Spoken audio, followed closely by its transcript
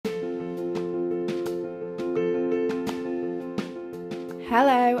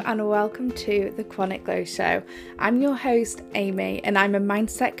Hello and welcome to the Chronic Glow Show. I'm your host Amy and I'm a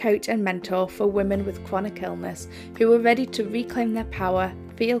mindset coach and mentor for women with chronic illness who are ready to reclaim their power,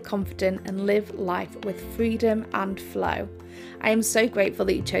 feel confident and live life with freedom and flow. I am so grateful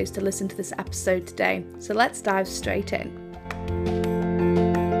that you chose to listen to this episode today, so let's dive straight in.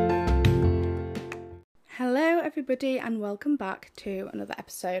 Hello everybody and welcome back to another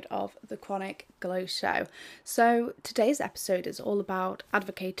episode of the Chronic Glow Show. So today's episode is all about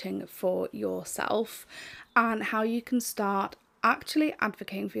advocating for yourself and how you can start actually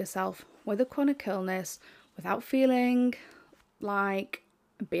advocating for yourself with a chronic illness without feeling like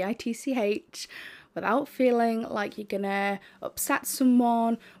bitch, without feeling like you're gonna upset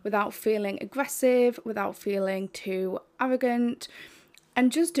someone, without feeling aggressive, without feeling too arrogant,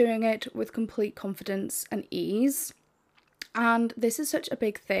 and just doing it with complete confidence and ease. And this is such a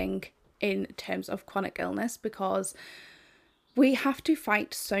big thing in terms of chronic illness because we have to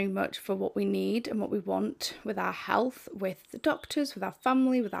fight so much for what we need and what we want with our health, with the doctors, with our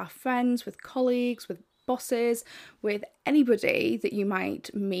family, with our friends, with colleagues, with bosses, with anybody that you might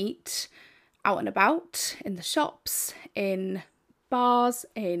meet out and about, in the shops, in bars,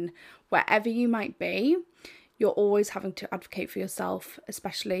 in wherever you might be. You're always having to advocate for yourself,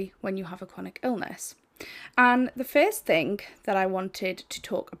 especially when you have a chronic illness. And the first thing that I wanted to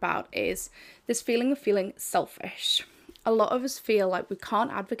talk about is this feeling of feeling selfish. A lot of us feel like we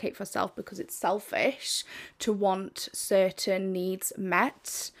can't advocate for ourselves because it's selfish to want certain needs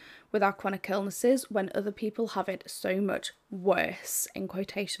met with our chronic illnesses when other people have it so much worse, in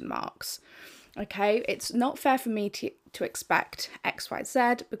quotation marks. Okay, it's not fair for me to expect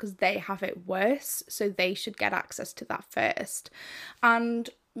XYZ because they have it worse, so they should get access to that first. And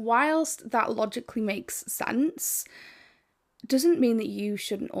whilst that logically makes sense, doesn't mean that you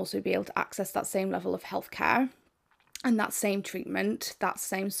shouldn't also be able to access that same level of healthcare and that same treatment, that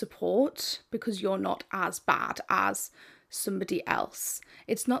same support, because you're not as bad as somebody else.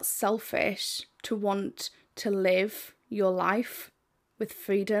 It's not selfish to want to live your life with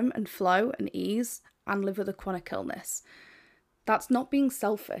freedom and flow and ease and live with a chronic illness. That's not being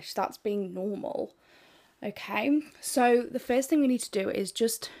selfish, that's being normal. Okay, so the first thing we need to do is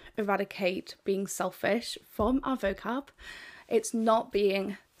just eradicate being selfish from our vocab. It's not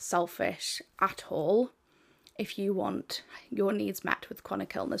being selfish at all if you want your needs met with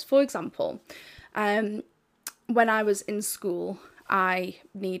chronic illness. For example, when I was in school, I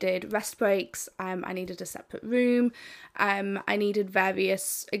needed rest breaks, I needed a separate room, I needed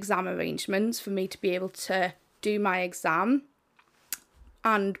various exam arrangements for me to be able to do my exam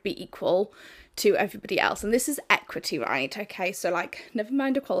and be equal to everybody else. And this is equity, right? Okay, so like, never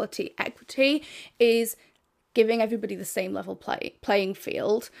mind equality, equity is giving everybody the same level playing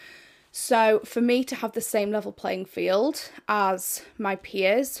field. So for me to have the same level playing field as my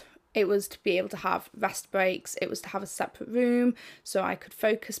peers, it was to be able to have rest breaks, it was to have a separate room so I could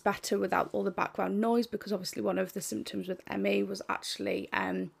focus better without all the background noise, because obviously one of the symptoms with ME was actually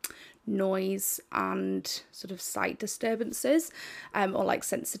noise and sort of sight disturbances or like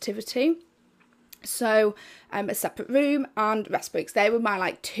sensitivity. So a separate room and rest breaks, they were my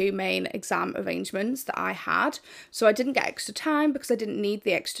like two main exam arrangements that I had. So I didn't get extra time because I didn't need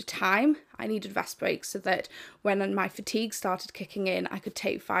the extra time. I needed rest breaks so that when my fatigue started kicking in, I could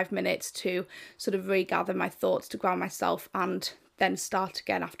take 5 minutes to sort of regather my thoughts, to ground myself, and then start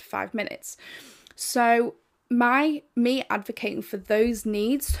again after 5 minutes. So me advocating for those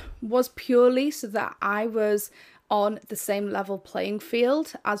needs was purely so that I was on the same level playing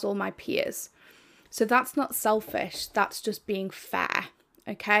field as all my peers. So that's not selfish, that's just being fair,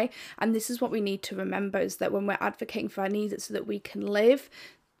 okay? And this is what we need to remember, is that when we're advocating for our needs, it's so that we can live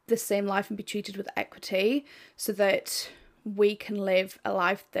the same life and be treated with equity, so that we can live a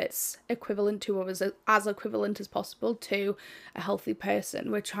life that's equivalent to, or as equivalent as possible to, a healthy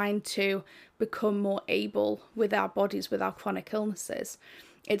person. We're trying to become more able with our bodies, with our chronic illnesses.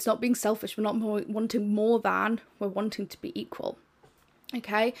 It's not being selfish, we're not wanting more than, we're wanting to be equal.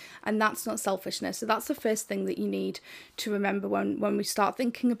 Okay, and that's not selfishness. So that's the first thing that you need to remember when we start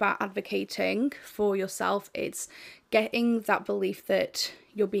thinking about advocating for yourself. It's getting that belief that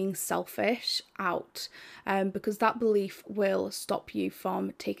you're being selfish out, because that belief will stop you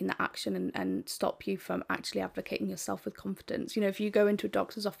from taking the action and stop you from actually advocating yourself with confidence. You know, if you go into a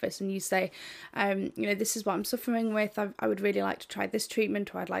doctor's office and you say, this is what I'm suffering with, I would really like to try this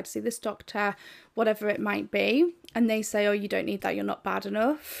treatment, or I'd like to see this doctor, whatever it might be, and they say, oh, you don't need that, you're not bad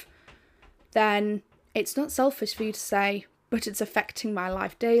enough, then it's not selfish for you to say, but it's affecting my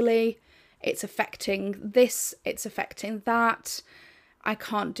life daily, it's affecting this, it's affecting that, I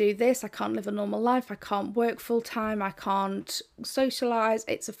can't do this, I can't live a normal life, I can't work full time, I can't socialize,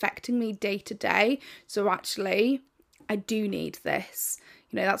 it's affecting me day to day. So actually, I do need this.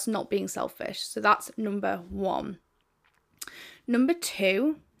 That's not being selfish. So that's number one. Number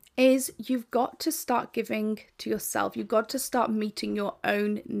two is you've got to start giving to yourself. You've got to start meeting your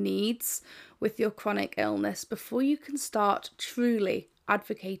own needs with your chronic illness before you can start truly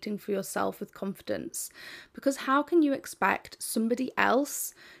advocating for yourself with confidence. Because how can you expect somebody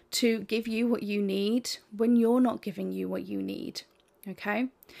else to give you what you need when you're not giving you what you need? Okay,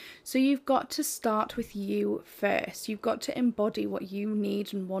 so you've got to start with you first. You've got to embody what you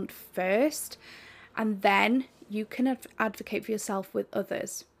need and want first, and then you can advocate for yourself with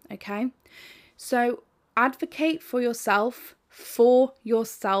others. Okay, so advocate for yourself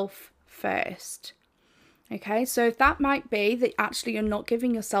first. Okay, so if that might be that actually you're not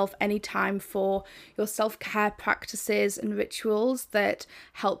giving yourself any time for your self-care practices and rituals that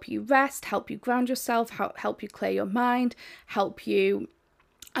help you rest, help you ground yourself, help you clear your mind, help you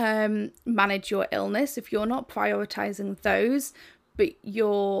manage your illness. If you're not prioritizing those, but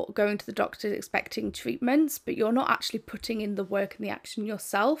you're going to the doctor expecting treatments, but you're not actually putting in the work and the action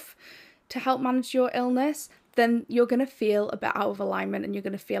yourself to help manage your illness, then you're going to feel a bit out of alignment and you're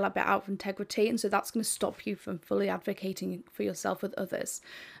going to feel a bit out of integrity. And so that's going to stop you from fully advocating for yourself with others.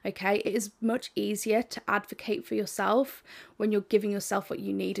 Okay, it is much easier to advocate for yourself when you're giving yourself what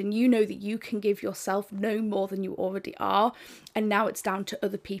you need and you know that you can give yourself no more than you already are. And now it's down to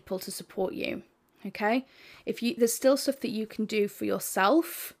other people to support you. Okay, there's still stuff that you can do for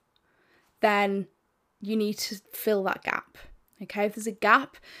yourself, then you need to fill that gap. Okay, if there's a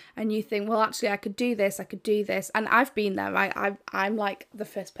gap and you think, well, actually, I could do this, and I've been there, right? I'm like the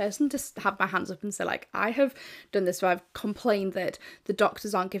first person to have my hands up and say, like, I have done this where I've complained that the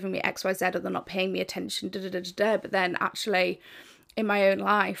doctors aren't giving me X, Y, Z, or they're not paying me attention, but then actually in my own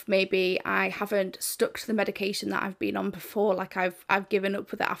life, maybe I haven't stuck to the medication that I've been on before, like I've given up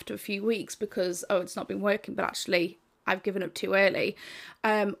with it after a few weeks because, it's not been working, but actually I've given up too early,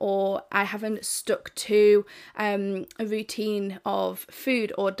 or I haven't stuck to a routine of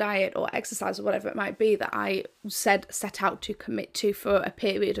food or diet or exercise or whatever it might be that I set out to commit to for a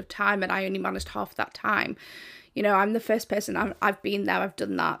period of time, and I only managed half that time. I'm the first person, I've been there, I've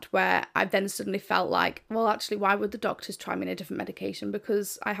done that, where I've then suddenly felt like, well, actually, why would the doctors try me in a different medication?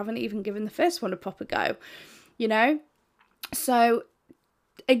 Because I haven't even given the first one a proper go, So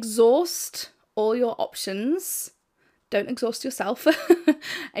exhaust all your options. Don't exhaust yourself.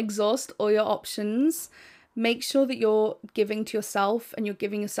 Exhaust all your options. Make sure that you're giving to yourself and you're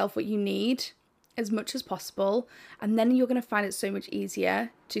giving yourself what you need as much as possible. And then you're going to find it so much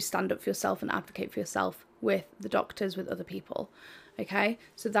easier to stand up for yourself and advocate for yourself with the doctors, with other people. Okay,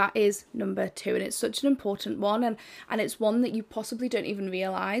 so that is number two. And it's such an important one. And it's one that you possibly don't even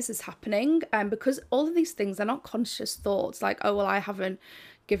realize is happening. Because all of these things, they're not conscious thoughts like, oh, well, I haven't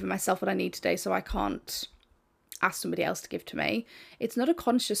given myself what I need today, so I can't ask somebody else to give to me. It's not a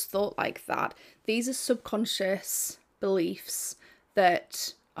conscious thought like that. These are subconscious beliefs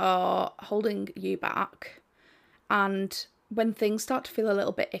that are holding you back. And when things start to feel a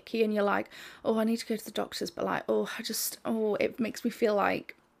little bit icky and you're like, oh, I need to go to the doctors, but like, it makes me feel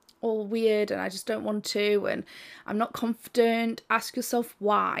like all weird and I just don't want to and I'm not confident, ask yourself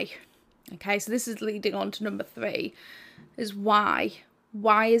why. Okay, so this is leading on to number three, is why.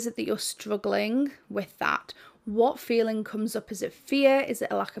 Why is it that you're struggling with that? What feeling comes up? Is it fear? Is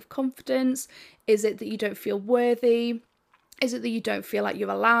it a lack of confidence? Is it that you don't feel worthy? Is it that you don't feel like you're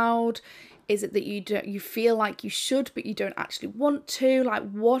allowed? Is it that you feel like you should, but you don't actually want to? Like,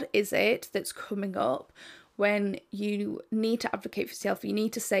 what is it that's coming up when you need to advocate for yourself? You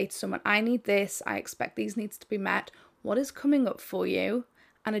need to say to someone, I need this. I expect these needs to be met. What is coming up for you?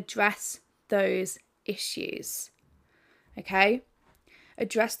 And address those issues. Okay?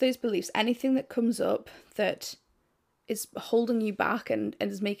 Address those beliefs. Anything that comes up that is holding you back and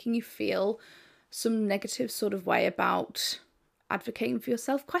is making you feel some negative sort of way about advocating for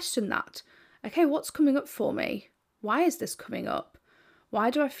yourself, question that. Okay, what's coming up for me? Why is this coming up? Why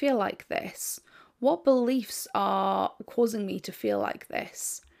do I feel like this? What beliefs are causing me to feel like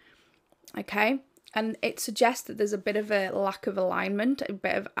this? Okay, and it suggests that there's a bit of a lack of alignment, a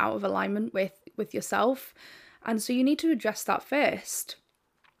bit of out of alignment with yourself. And so you need to address that first.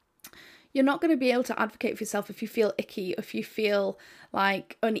 You're not going to be able to advocate for yourself if you feel icky, if you feel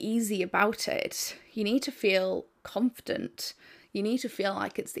like uneasy about it. You need to feel confident. You need to feel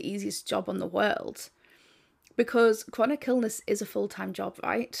like it's the easiest job on the world. Because chronic illness is a full-time job,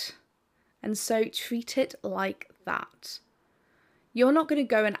 right? And so treat it like that. You're not going to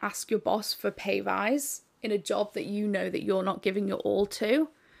go and ask your boss for a pay rise in a job that you know that you're not giving your all to.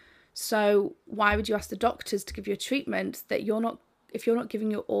 So why would you ask the doctors to give you a treatment that if you're not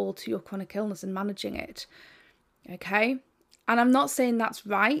giving your all to your chronic illness and managing it? Okay. And I'm not saying that's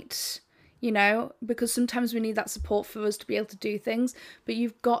right, because sometimes we need that support for us to be able to do things, but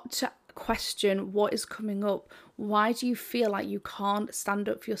you've got to question what is coming up. Why do you feel like you can't stand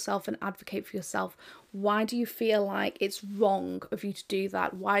up for yourself and advocate for yourself? Why do you feel like it's wrong of you to do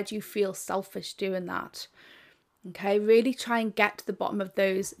that? Why do you feel selfish doing that? Okay, really try and get to the bottom of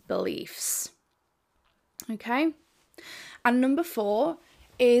those beliefs. Okay, and number 4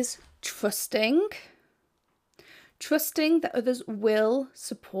 is trusting that others will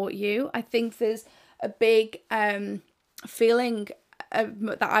support you. I think there's a big feeling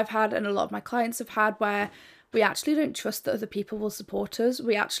that I've had and a lot of my clients have had where we actually don't trust that other people will support us.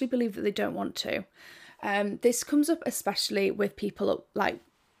 We actually believe that they don't want to. This comes up especially with people at like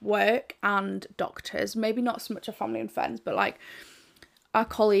work and doctors, maybe not so much our family and friends, but like our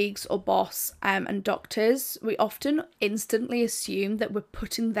colleagues or boss and doctors. We often instantly assume that we're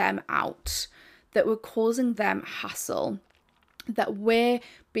putting them out, that we're causing them hassle, that we're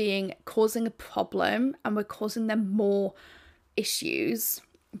causing a problem and we're causing them more issues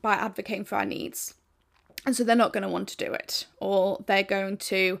by advocating for our needs. And so they're not going to want to do it, or they're going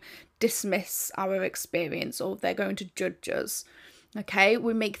to dismiss our experience, or they're going to judge us. Okay,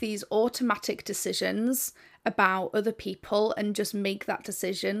 we make these automatic decisions about other people and just make that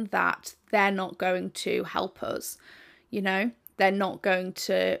decision that they're not going to help us. They're not going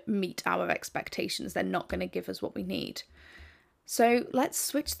to meet our expectations. They're not going to give us what we need. So let's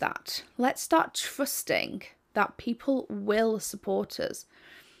switch that. Let's start trusting that people will support us.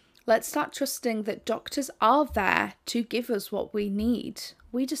 Let's start trusting that doctors are there to give us what we need.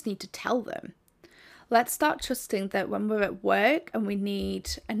 We just need to tell them. Let's start trusting that when we're at work and we need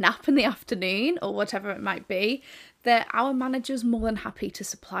a nap in the afternoon or whatever it might be, that our manager's more than happy to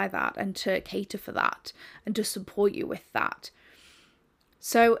supply that and to cater for that and to support you with that.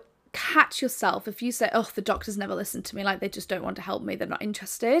 So catch yourself. If you say, oh, the doctors never listen to me, like they just don't want to help me, they're not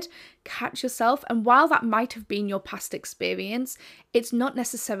interested, catch yourself. And while that might have been your past experience, it's not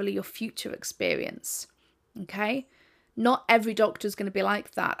necessarily your future experience. Okay? Not every doctor is going to be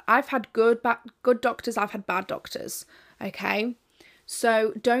like that. I've had good doctors, I've had bad doctors. Okay?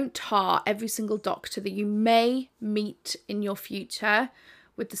 So don't tar every single doctor that you may meet in your future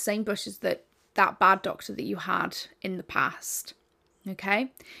with the same brush as that bad doctor that you had in the past.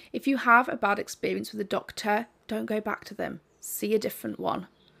 Okay? If you have a bad experience with a doctor, don't go back to them. See a different one.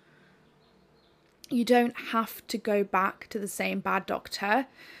 You don't have to go back to the same bad doctor.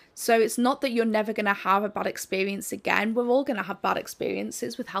 So it's not that you're never going to have a bad experience again. We're all going to have bad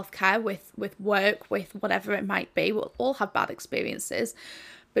experiences with healthcare, with work, with whatever it might be. We'll all have bad experiences.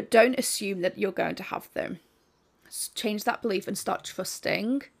 But don't assume that you're going to have them. Change that belief and start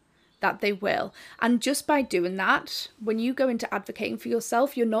trusting that they will. And just by doing that, when you go into advocating for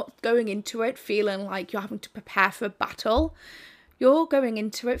yourself, you're not going into it feeling like you're having to prepare for a battle. You're going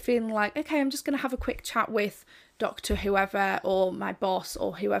into it feeling like, okay, I'm just going to have a quick chat with Dr. whoever or my boss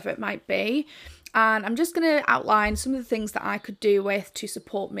or whoever it might be. And I'm just going to outline some of the things that I could do with to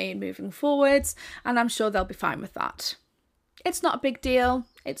support me in moving forwards. And I'm sure they'll be fine with that. It's not a big deal.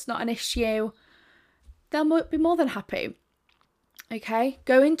 It's not an issue. They'll be more than happy. Okay,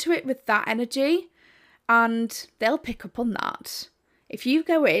 go into it with that energy and they'll pick up on that. If you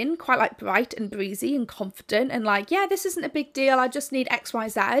go in quite like bright and breezy and confident and like, yeah, this isn't a big deal, I just need X, Y,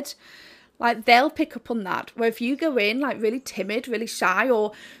 Z, like they'll pick up on that. Where if you go in like really timid, really shy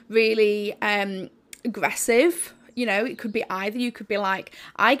or really aggressive, it could be either. You could be like,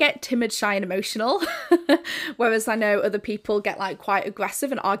 I get timid, shy and emotional. Whereas I know other people get like quite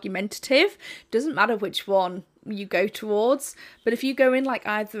aggressive and argumentative. Doesn't matter which one you go towards. But if you go in like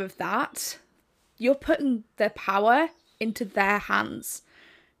either of that, you're putting their power into their hands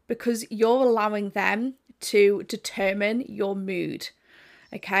because you're allowing them to determine your mood.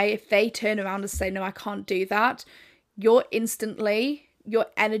 Okay, if they turn around and say, no, I can't do that, your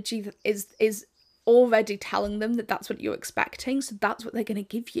energy is already telling them that that's what you're expecting. So that's what they're going to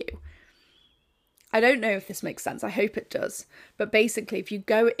give you. I don't know if this makes sense. I hope it does. But basically, if you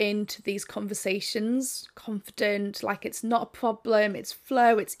go into these conversations confident, like it's not a problem, it's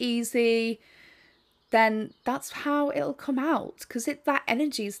flow, it's easy, then that's how it'll come out because that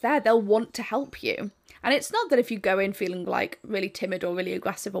energy is there. They'll want to help you. And it's not that if you go in feeling like really timid or really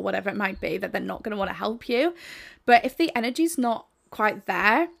aggressive or whatever it might be, that they're not going to want to help you. But if the energy's not quite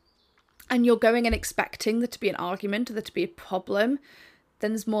there and you're going and expecting there to be an argument or there to be a problem,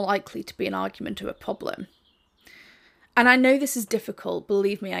 then there's more likely to be an argument or a problem. And I know this is difficult,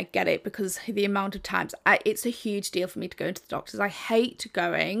 believe me, I get it, because the amount of times, it's a huge deal for me to go into the doctors. I hate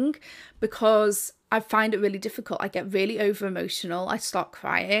going because I find it really difficult. I get really over emotional. I start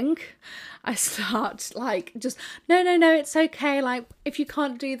crying. I start like, just, no, it's okay. Like, if you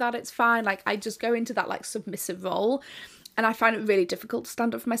can't do that, it's fine. Like, I just go into that like submissive role, and I find it really difficult to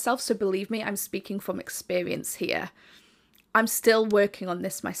stand up for myself. So believe me, I'm speaking from experience here. I'm still working on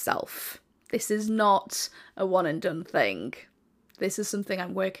this myself. This is not a one and done thing. This is something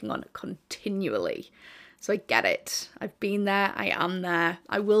I'm working on continually. So I get it. I've been there. I am there.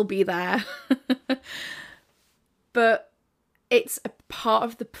 I will be there. But it's a part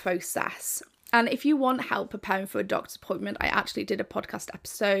of the process. And if you want help preparing for a doctor's appointment, I actually did a podcast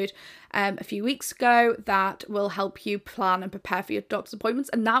episode a few weeks ago that will help you plan and prepare for your doctor's appointments.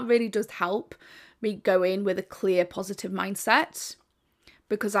 And that really does help me go in with a clear, positive mindset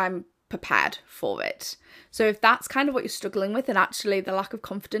because I'm prepared for it. So if that's kind of what you're struggling with, and actually the lack of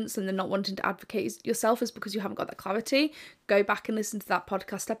confidence and the not wanting to advocate yourself is because you haven't got that clarity, go back and listen to that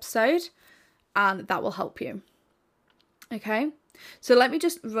podcast episode and that will help you. Okay, so let me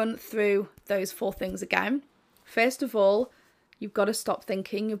just run through those 4 things again. First of all, you've got to stop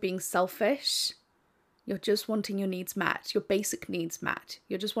thinking you're being selfish. You're just wanting your needs met, your basic needs met.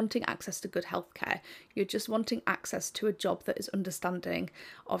 You're just wanting access to good healthcare. You're just wanting access to a job that is understanding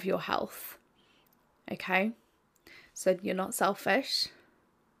of your health. Okay? So you're not selfish.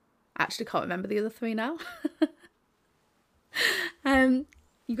 I actually can't remember the other 3 now.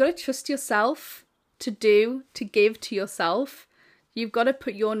 You've got to trust yourself to give to yourself. You've got to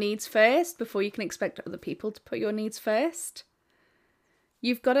put your needs first before you can expect other people to put your needs first.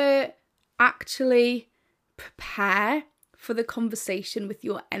 You've got to actually prepare for the conversation with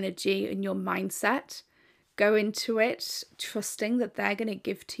your energy and your mindset. Go into it trusting that they're going to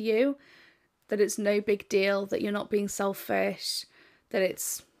give to you, that it's no big deal, that you're not being selfish, that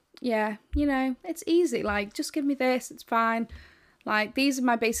it's, it's easy. Like, just give me this, it's fine. Like, these are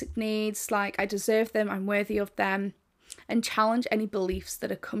my basic needs. Like, I deserve them, I'm worthy of them. And challenge any beliefs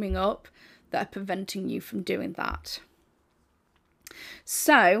that are coming up that are preventing you from doing that.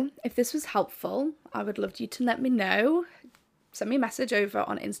 So, if this was helpful, I would love you to let me know. Send me a message over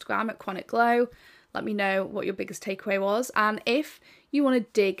on Instagram at Chronic Glow. Let me know what your biggest takeaway was. And if you want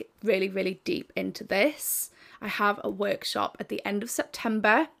to dig really, really deep into this, I have a workshop at the end of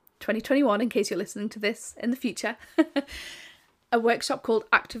September 2021, in case you're listening to this in the future. A workshop called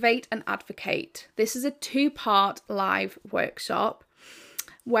Activate and Advocate. This is a 2-part live workshop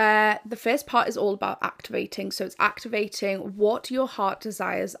where the first part is all about activating. So it's activating what your heart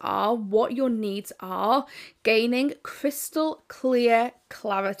desires are, what your needs are, gaining crystal clear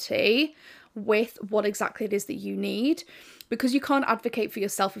clarity with what exactly it is that you need, because you can't advocate for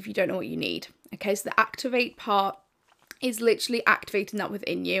yourself if you don't know what you need. Okay, so the activate part is literally activating that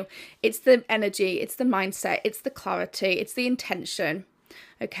within you. It's the energy, it's the mindset, it's the clarity, it's the intention.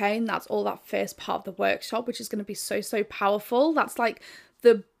 Okay, and that's all that first part of the workshop, which is going to be so, so powerful. That's like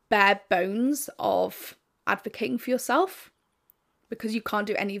the bare bones of advocating for yourself, because you can't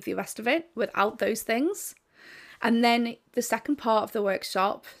do any of the rest of it without those things. And then the second part of the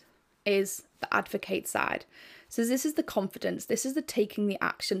workshop is the advocate side. So this is the confidence, this is the taking the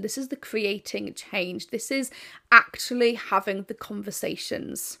action, this is the creating change, this is actually having the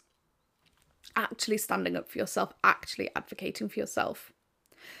conversations, actually standing up for yourself, actually advocating for yourself.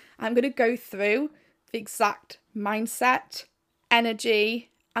 I'm going to go through the exact mindset, energy,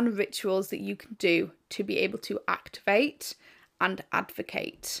 and rituals that you can do to be able to activate and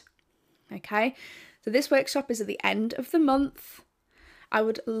advocate. Okay, so this workshop is at the end of the month. I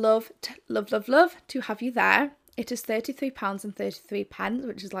would love to have you there. It is £33.33,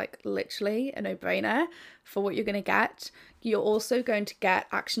 which is like literally a no-brainer for what you're going to get. You're also going to get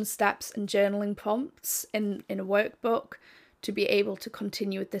action steps and journaling prompts in a workbook to be able to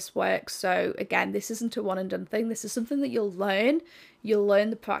continue with this work. So again, this isn't a one and done thing. This is something that you'll learn. You'll learn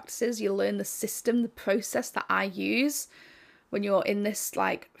the practices, you'll learn the system, the process that I use when you're in this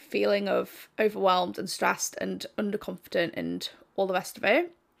like feeling of overwhelmed and stressed and underconfident and all the rest of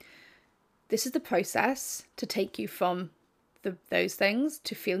it. This is the process to take you from those things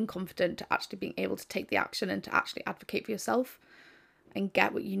to feeling confident, to actually being able to take the action and to actually advocate for yourself and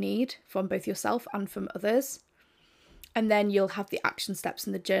get what you need from both yourself and from others. And then you'll have the action steps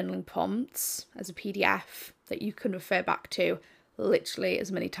and the journaling prompts as a PDF that you can refer back to literally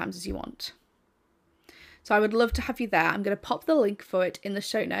as many times as you want. So I would love to have you there. I'm going to pop the link for it in the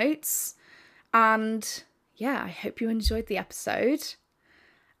show notes. And yeah, I hope you enjoyed the episode.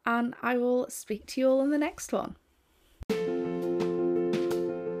 And I will speak to you all in the next one.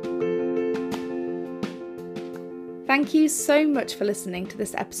 Thank you so much for listening to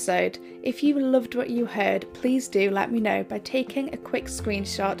this episode. If you loved what you heard, please do let me know by taking a quick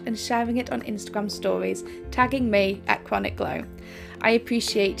screenshot and sharing it on Instagram stories, tagging me at Chronic Glow. I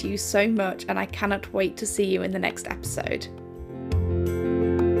appreciate you so much and I cannot wait to see you in the next episode.